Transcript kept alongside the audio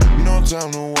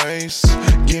time to waste.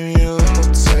 Give me a little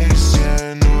taste, yeah,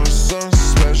 I know it's something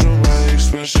special by the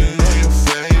expression on your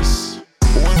face.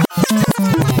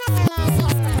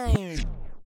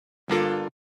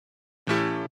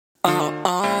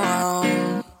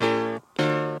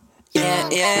 Yeah,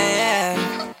 yeah,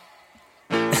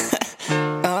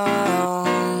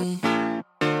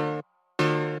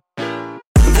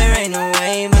 There ain't no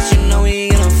way, but you know we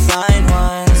gonna find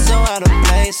one. So out of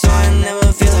place, so I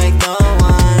never feel like no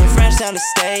one. Fresh out of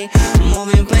state,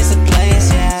 moving place to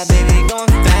place. Yeah, baby, going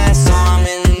fast, so I'm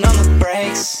in on the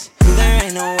brakes. There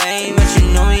ain't no way, but you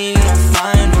know we gonna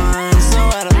find one. So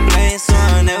out of place, so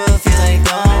I never feel like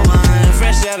no one.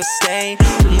 Fresh out of state,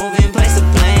 moving place to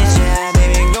place. Yeah,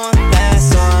 baby, going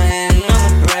fast, so I'm in on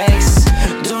the brakes.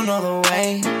 Don't know the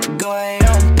way, go at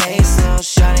your own pace. Little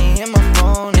shawty in my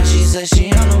phone, and she says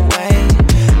she on the way.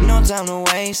 No time to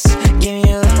waste, give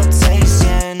me a little taste.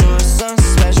 Yeah, I know it's something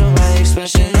special by the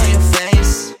expression on your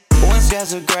face. When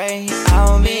skies are gray,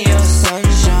 I'll be your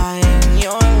sunshine.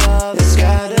 Your love has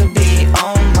gotta be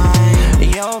on mine.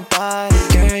 Your body,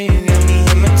 girl, you got me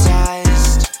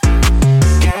hypnotized.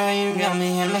 Girl, you got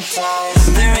me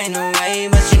hypnotized. There ain't no way,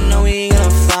 but you know we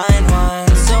gonna find one.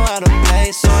 So out of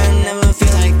place, so I never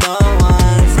feel like no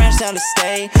one. Fresh out of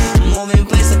state, moving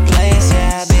place to place.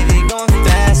 Yeah, baby, going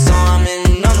fast, so I'm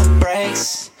in on the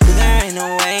brakes. There ain't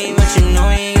no way, but you know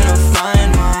we gonna find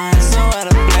one. So out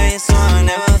of place, so I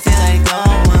never feel like no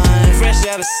one. Fresh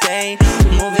out of state,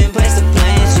 moving place to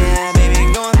place. Yeah, baby,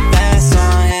 going fast, so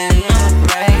I'm in on the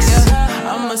brakes.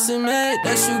 I must admit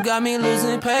that you got me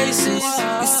losing patience.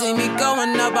 You see me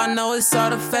going up, I know it's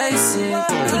hard to face it.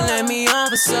 You let me on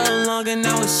for so long and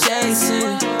I was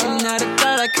chasing. And now the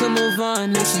thought I could move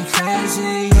on makes you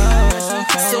crazy.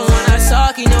 So when I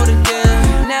talk, you know the deal.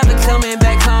 Never coming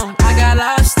back home, I got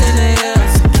lost in the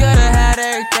hills. Could've had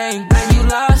everything, but you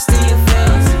lost in your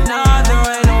feels. No, there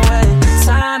ain't no way,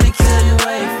 time it couldn't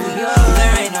wait for you.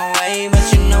 There ain't no way, but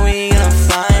you know we gonna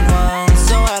find one.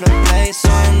 So out of place, so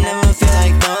I never feel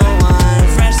like no one.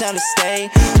 Fresh out of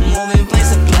state, moving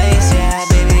place to place. Yeah,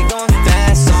 baby, going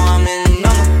fast, so I'm in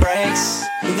on the brakes.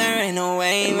 There ain't no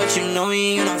way, but you know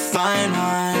we gonna find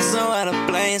one. So out of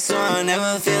place, so I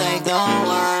never feel like no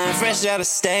one. Fresh out of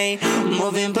state,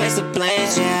 moving place to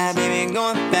place. Yeah, baby,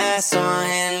 going fast, so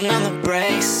I'm in on the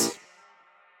brakes.